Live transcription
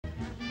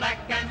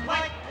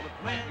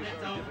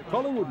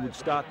Collingwood would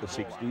start the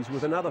 60s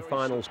with another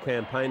finals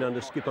campaign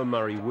under skipper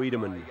Murray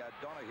Wiedemann.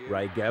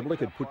 Ray Gablick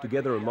had put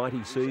together a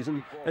mighty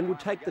season and would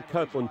take the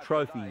Copeland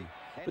Trophy,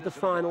 but the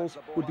finals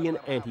would be an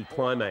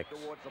anti-climax.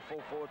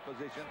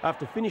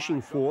 After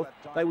finishing fourth,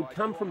 they would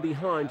come from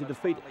behind to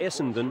defeat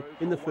Essendon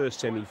in the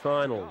first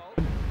semi-final.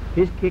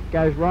 His kick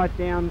goes right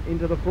down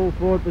into the full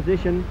forward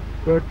position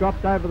where it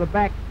drops over the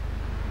back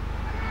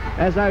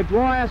as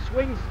O'Dwyer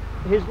swings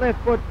his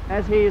left foot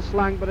as he is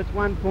slung, but it's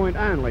 1 point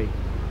only.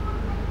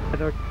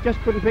 Just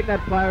couldn't pick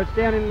that player. It's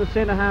down in the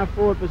centre half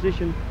forward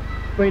position.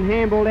 It's been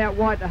handballed out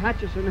wide to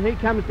Hutchison. He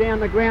comes down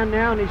the ground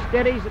now and he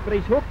steadies it, but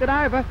he's hooked it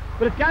over,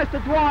 but it goes to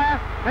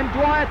Dwyer, and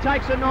Dwyer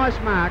takes a nice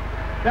mark.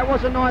 That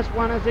was a nice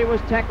one as he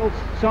was tackled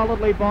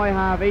solidly by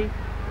Harvey,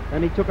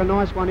 and he took a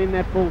nice one in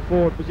that full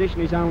forward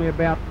position. He's only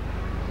about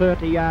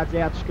 30 yards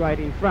out straight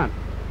in front.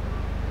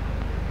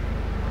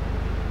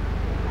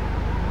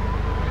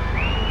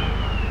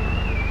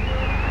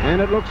 And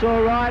it looks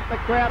all right. The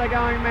crowd are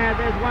going mad.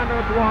 There's one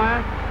to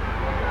Dwyer.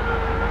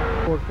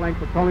 Forward flank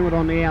for Collingwood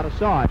on the outer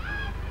side.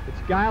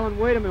 It's Gale and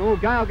Wiedemann. Oh,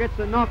 Gale gets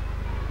the knock,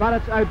 but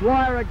it's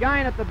O'Dwyer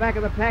again at the back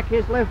of the pack.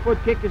 His left foot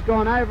kick has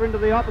gone over into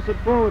the opposite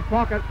forward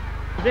pocket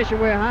position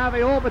where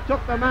Harvey all but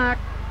took the mark.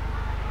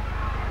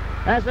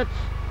 As it's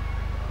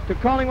the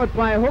Collingwood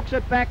player hooks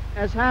it back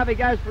as Harvey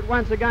goes for it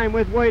once again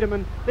with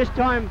Wiedemann. This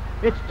time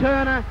it's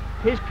Turner.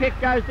 His kick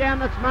goes down.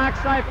 That's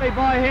marked safely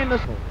by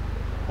Henderson.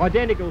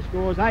 Identical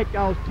scores, 8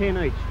 goals, 10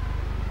 each.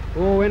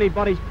 Oh,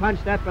 anybody's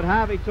punched that, but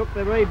Harvey took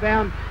the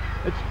rebound.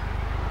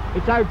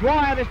 It's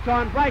O'Dwyer this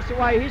time, breaks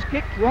away. His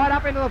kick right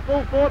up into the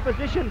full forward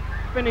position.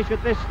 Finish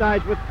at this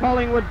stage with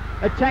Collingwood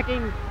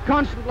attacking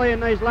constantly in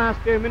these last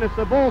few minutes.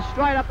 The ball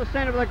straight up the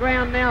centre of the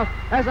ground now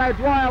as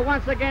O'Dwyer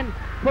once again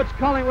puts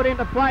Collingwood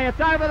into play.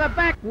 It's over the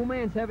back.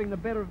 Woolman's having the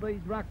better of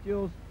these ruck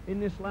duels in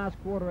this last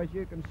quarter, as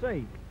you can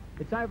see.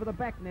 It's over the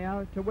back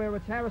now to where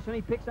it's Harrison.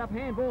 He picks up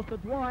handballs to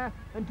Dwyer,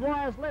 and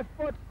Dwyer's left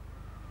foot.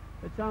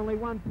 It's only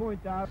 1 point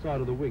though.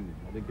 Side of the wing.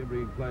 I think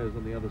every player's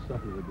on the other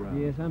side of the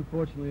ground. Yes,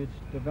 unfortunately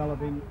it's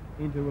developing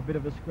into a bit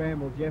of a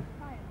scramble, Jeff.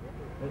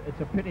 It's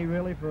a pity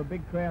really for a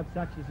big crowd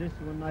such as this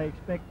when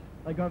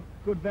they got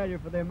good value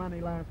for their money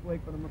last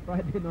week, but I'm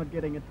afraid they're not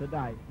getting it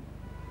today.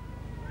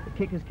 The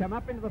kick has come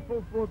up into the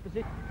full forward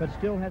position, but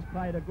still has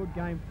played a good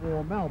game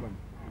for Melbourne.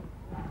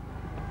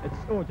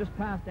 It's just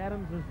past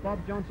Adams as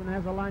Bob Johnson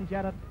has a lunge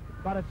at it,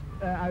 but it's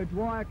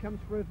O'Dwyer comes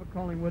through for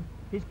Collingwood.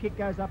 His kick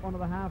goes up onto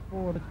the half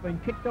forward. It's been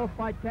kicked off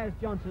by Taz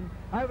Johnson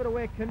over to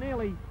where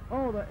Keneally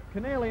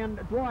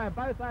and Dwyer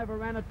both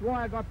overran it.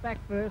 Dwyer got back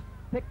first,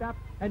 picked up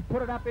and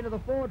put it up into the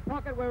forward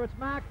pocket where it's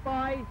marked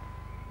by,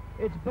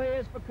 it's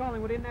Beers for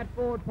Collingwood in that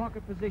forward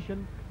pocket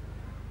position.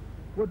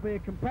 Would be a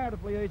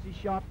comparatively easy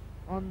shot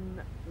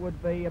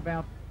would be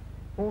about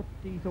 40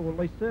 or at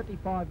least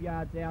 35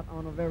 yards out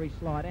on a very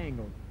slight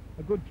angle.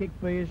 A good kick.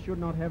 Beers should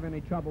not have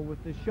any trouble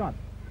with this shot.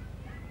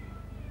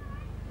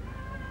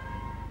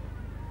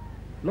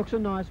 Looks a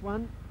nice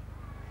one,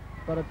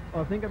 but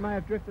I think it may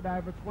have drifted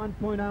over. It's 1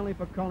 point only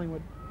for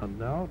Collingwood. And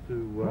now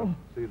to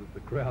see that the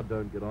crowd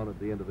don't get on at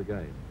the end of the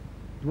game.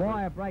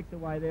 Dwyer breaks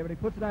away there, but he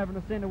puts it over in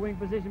the centre wing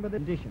position with the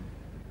condition.